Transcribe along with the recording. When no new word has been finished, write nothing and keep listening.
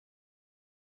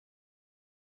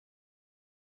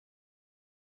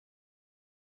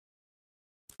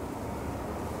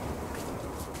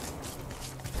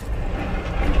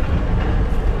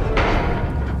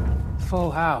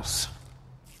Full house.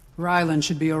 Ryland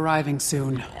should be arriving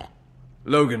soon.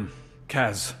 Logan,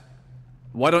 Kaz,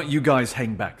 why don't you guys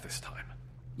hang back this time?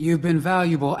 You've been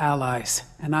valuable allies,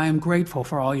 and I am grateful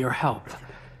for all your help.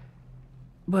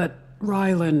 But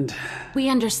Ryland... We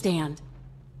understand.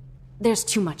 There's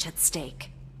too much at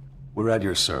stake. We're at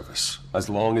your service, as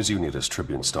long as you need us,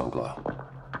 Tribune Stoneglow.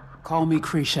 Call me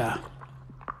Krisha.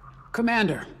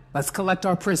 Commander, let's collect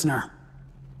our prisoner.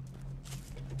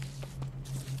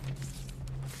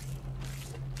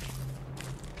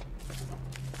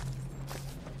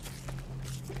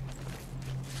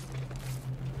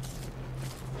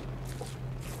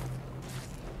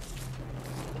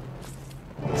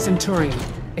 Centurion,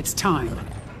 it's time.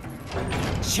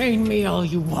 Chain me all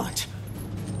you want.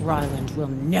 Ryland will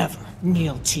never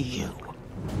kneel to you.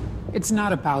 It's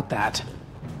not about that.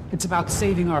 It's about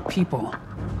saving our people.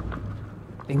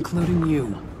 Including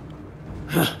you.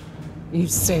 You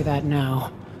say that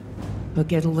now, but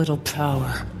get a little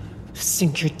power.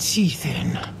 Sink your teeth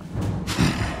in.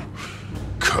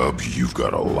 Cub, you've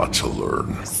got a lot to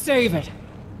learn. Save it.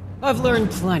 I've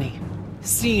learned plenty.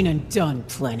 Seen and done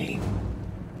plenty.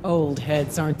 Old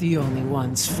heads aren't the only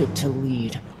ones fit to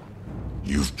lead.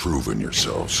 You've proven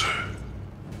yourselves.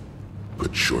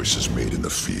 But choices made in the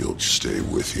field stay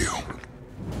with you.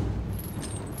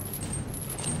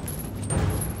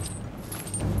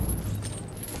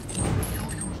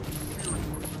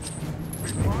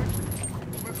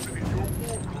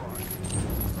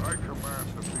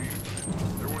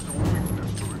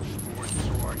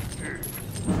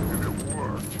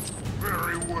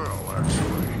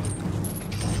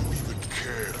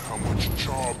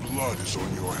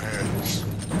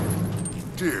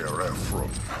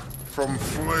 From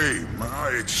Flame,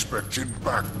 I expected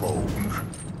backbone.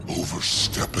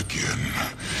 Overstep again,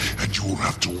 and you won't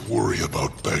have to worry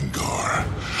about Bengar.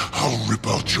 I'll rip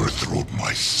out your throat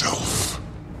myself.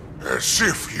 As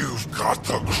if you've got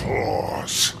the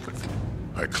claws.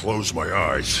 I close my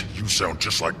eyes, you sound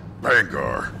just like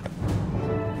Bengar.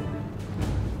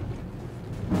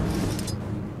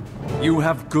 You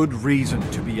have good reason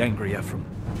to be angry, Ephraim.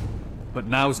 But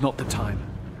now's not the time.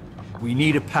 We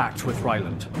need a pact with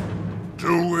Ryland.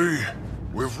 Do we?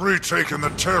 We've retaken the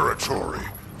territory.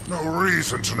 No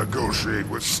reason to negotiate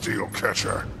with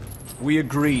Steelcatcher. We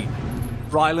agreed.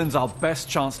 Ryland's our best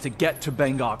chance to get to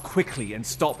Bengar quickly and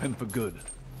stop him for good.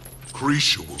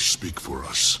 Krisha will speak for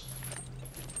us.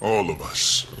 All of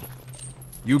us.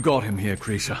 You got him here,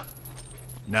 Krisha.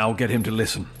 Now get him to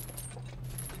listen.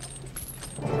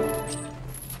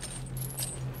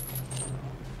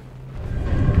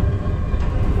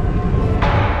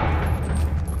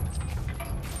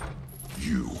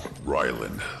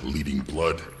 Ryland, leading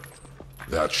blood,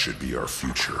 that should be our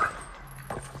future.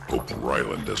 Hope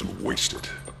Ryland doesn't waste it.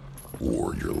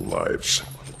 Or your lives.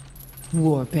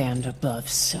 Warband above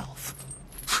self.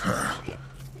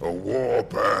 A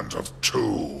warband of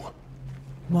two.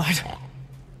 What?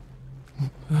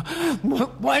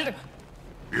 What?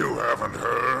 You haven't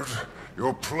heard?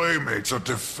 Your playmates are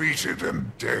defeated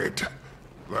and dead.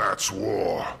 That's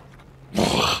war.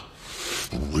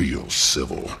 Real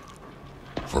civil.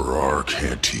 Farrar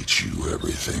can't teach you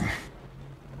everything.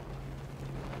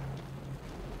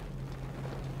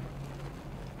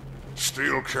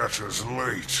 Steelcatcher's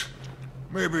late.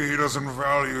 Maybe he doesn't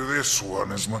value this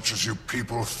one as much as you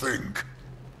people think.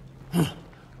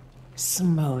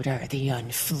 Smolder the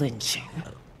Unflinching.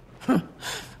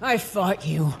 I fought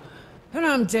you, and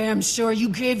I'm damn sure you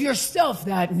gave yourself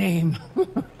that name.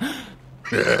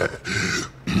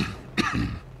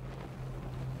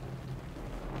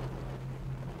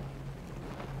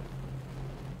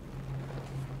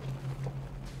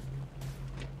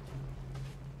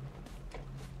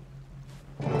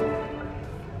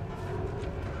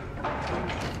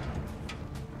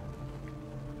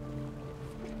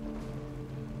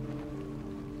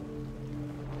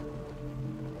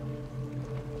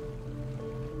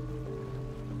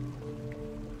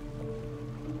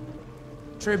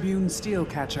 Tribune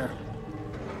Steelcatcher.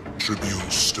 Tribune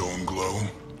Stoneglow,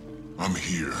 I'm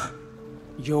here.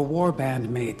 Your warband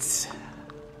mates.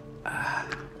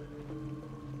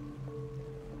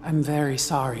 I'm very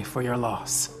sorry for your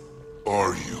loss.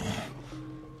 Are you?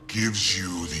 Gives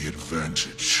you the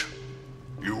advantage.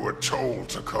 You were told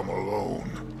to come alone.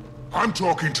 I'm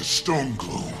talking to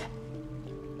Stoneglow.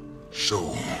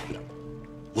 So,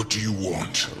 what do you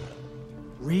want?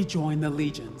 Rejoin the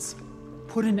Legions.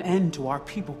 Put an end to our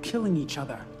people killing each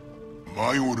other.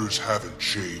 My orders haven't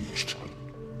changed.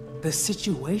 The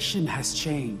situation has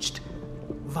changed.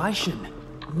 Vaishan,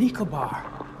 Nikobar,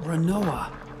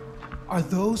 Renoa. Are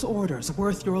those orders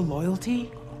worth your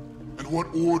loyalty? And what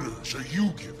orders are you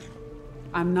giving?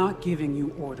 I'm not giving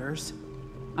you orders.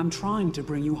 I'm trying to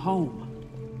bring you home.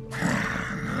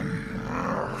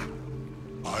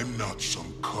 I'm not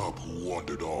some cub who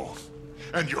wandered off.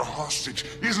 And your hostage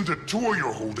isn't a toy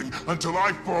you're holding until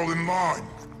I fall in line.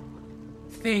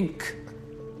 Think.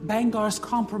 Bangar's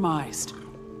compromised.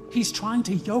 He's trying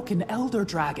to yoke an Elder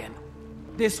Dragon.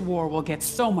 This war will get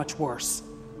so much worse.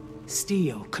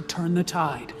 Steel could turn the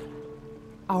tide.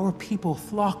 Our people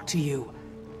flock to you.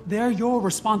 They're your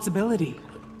responsibility.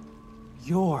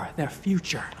 You're their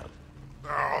future.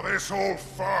 Now, this whole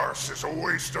farce is a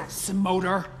waste of...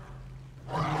 Simotor.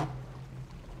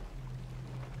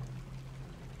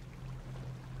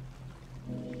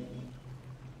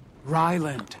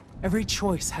 Ryland, every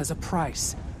choice has a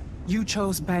price. You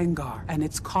chose Bangar, and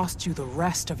it's cost you the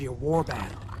rest of your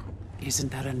warband.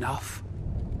 Isn't that enough?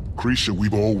 Krisha,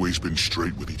 we've always been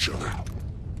straight with each other.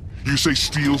 You say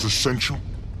steel's essential?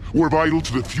 We're vital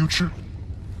to the future?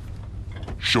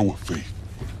 Show of faith.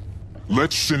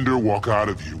 Let Cinder walk out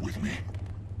of here with me.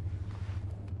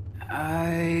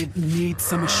 I need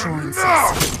some assurances.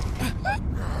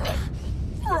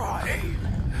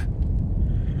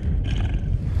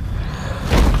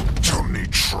 Too many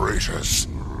traitors.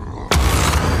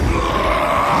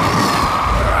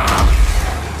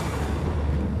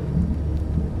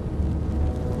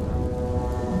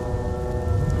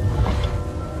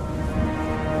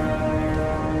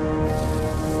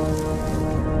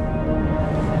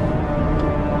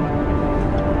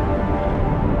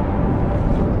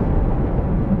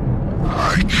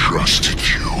 I trusted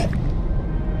you.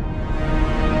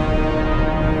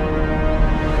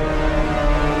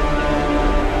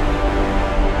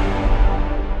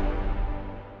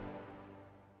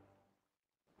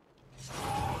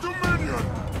 Dominion!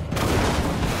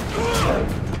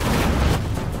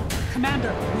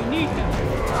 Commander, we need him.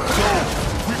 Go!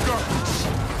 We got this!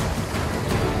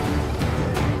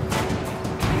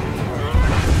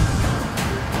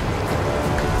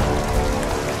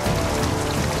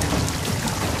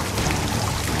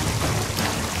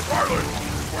 Violet!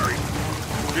 Wait!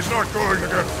 He's not going to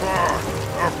get far.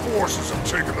 Our forces have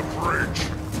taken the bridge.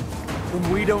 Then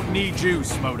we don't need you,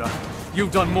 Smoda.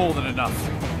 You've done more than enough.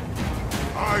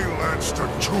 I lanced a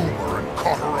tumor and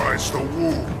cauterized the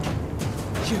wound.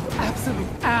 You absolute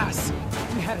ass!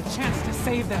 We had a chance to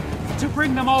save them, to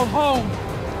bring them all home!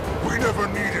 We never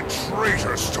needed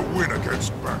traitors to win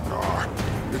against Bangar.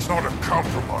 It's not a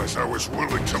compromise I was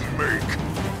willing to make.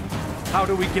 How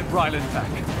do we get Ryland back?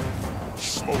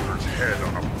 Smolder's head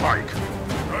on a pike.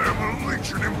 I am a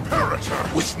Legion Imperator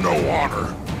with no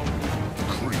honor.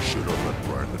 Kree should have let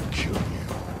Ryland kill you.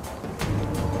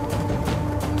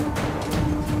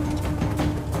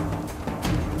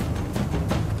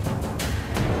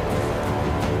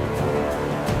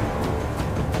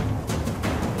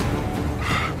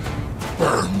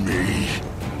 Burn me.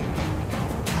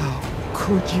 How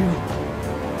could you?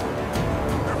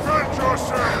 Defend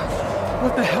yourselves!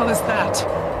 What the hell is that?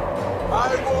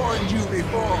 I warned you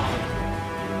before.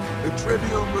 The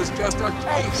Tribune was just a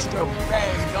taste of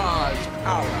Bangar's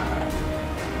power.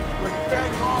 With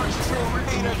Bangar's true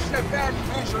leadership and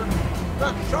vision,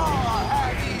 the Tsar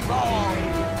had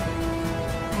evolved.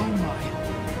 Oh my...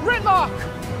 Ritlock!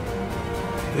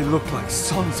 They look like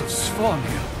sons of Svan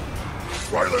here.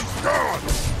 Ryland's gone!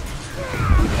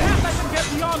 We can't let them get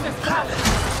beyond this valley!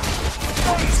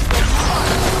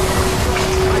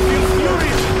 I feel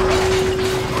furious!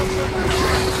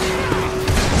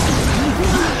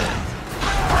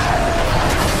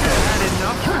 Had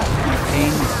enough?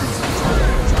 Pain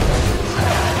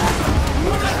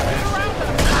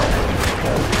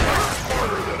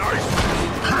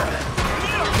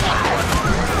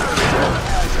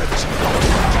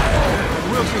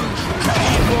Wilson,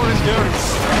 need more endurance.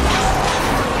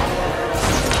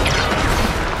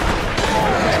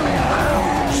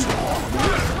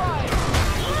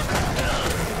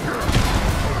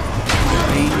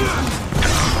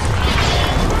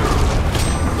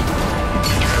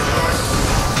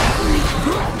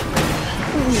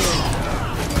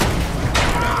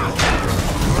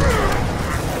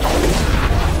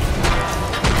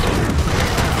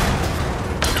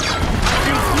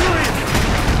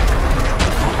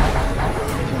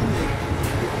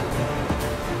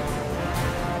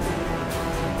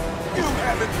 You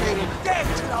haven't made a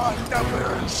dent in our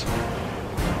numbers.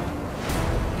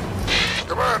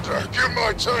 Commander, give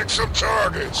my tank some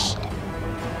targets.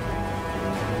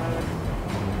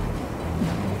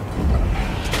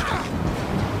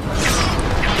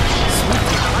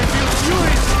 I feel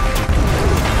furious!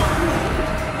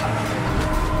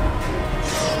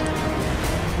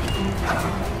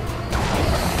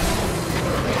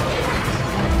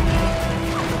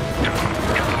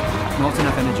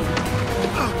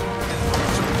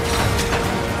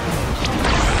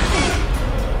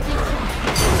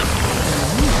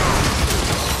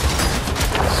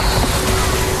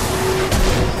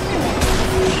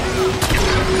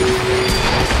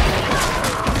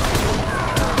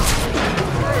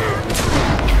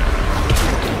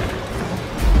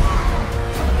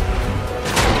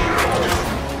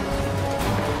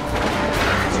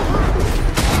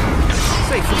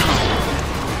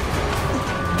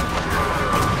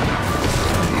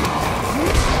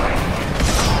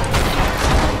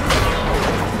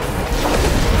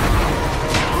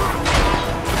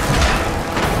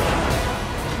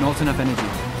 Not enough energy.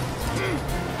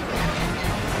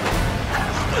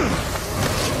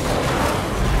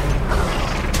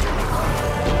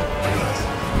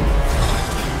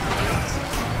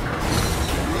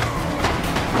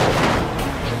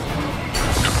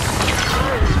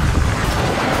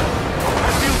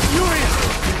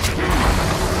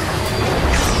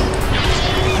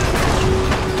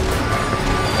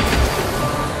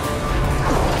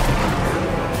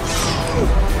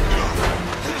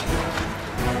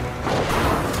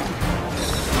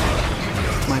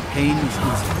 Pain is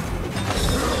easy.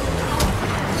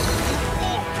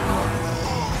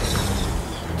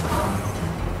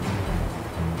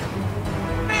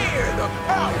 Fear the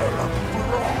power of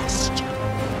frost!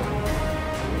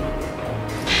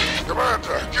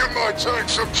 Commander, give my tank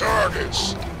some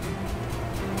targets.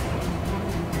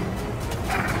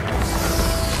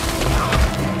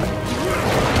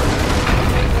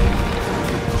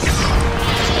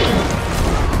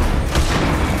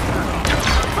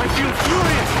 I feel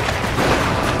furious!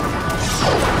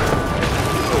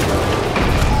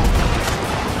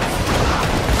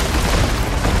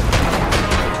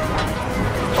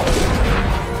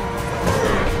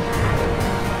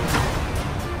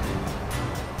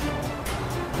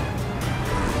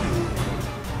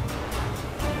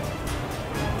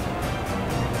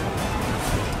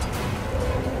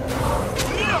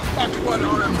 At what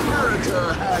our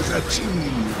Imperator has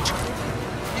achieved.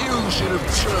 You should have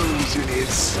chosen his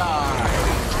side.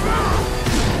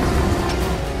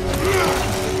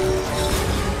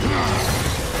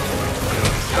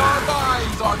 Your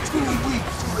minds are too weak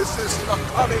to resist the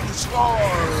coming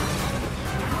storm.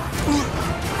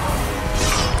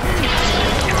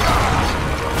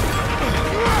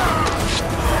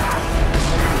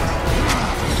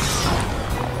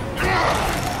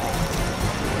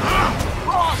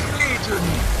 Frost Legion!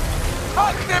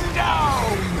 Cut them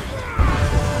down!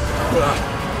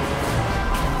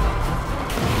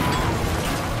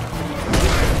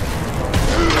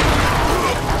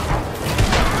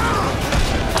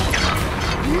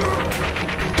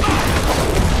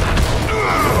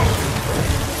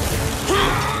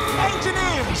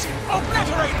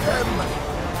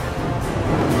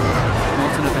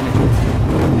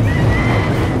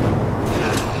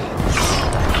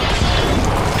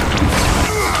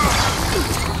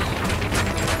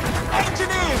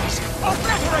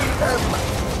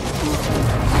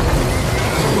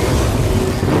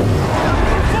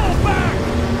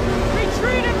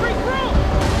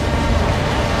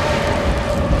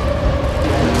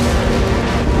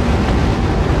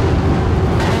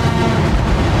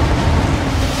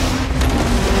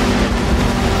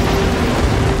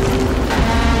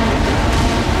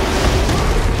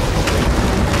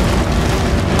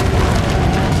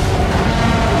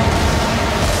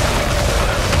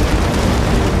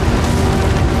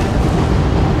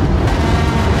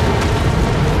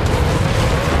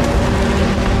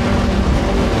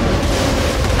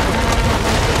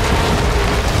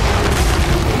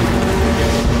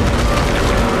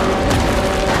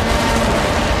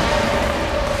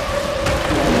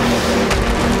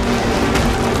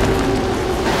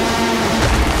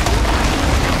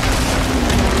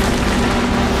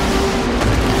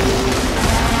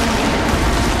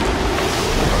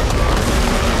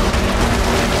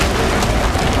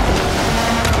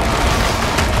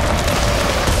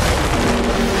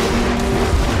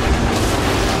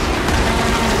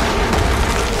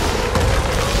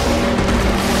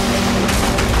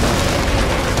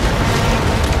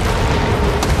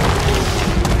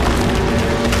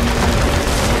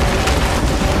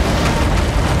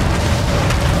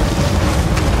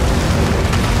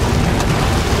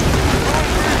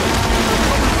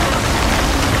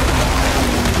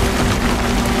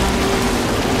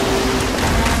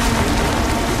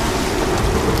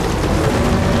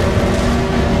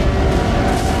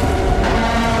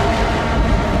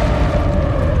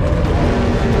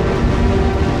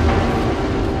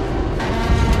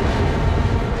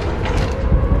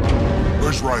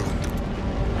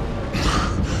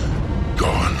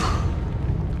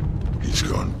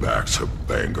 attacks of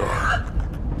Bangar.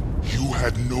 You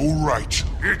had no right.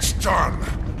 It's done.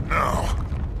 Now,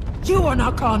 You are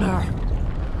not Connor!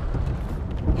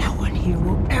 No one here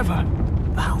will ever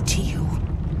bow to you.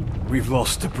 We've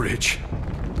lost the bridge.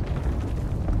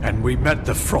 And we met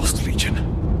the Frost Legion.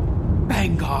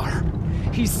 Bangar.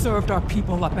 He served our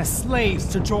people up as slaves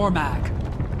to Jormag.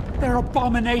 They're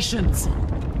abominations.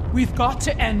 We've got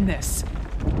to end this.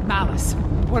 Malice,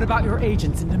 what about your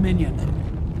agents in Dominion?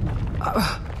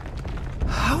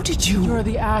 How did you... You're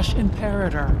the Ash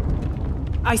Imperator.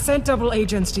 I sent double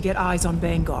agents to get eyes on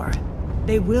Bangar.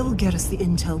 They will get us the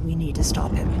intel we need to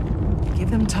stop him.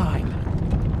 Give them time.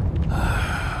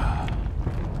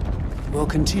 We'll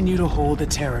continue to hold the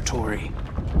territory.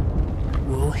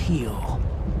 We'll heal.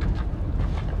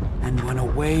 And when a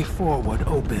way forward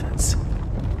opens,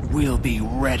 we'll be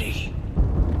ready.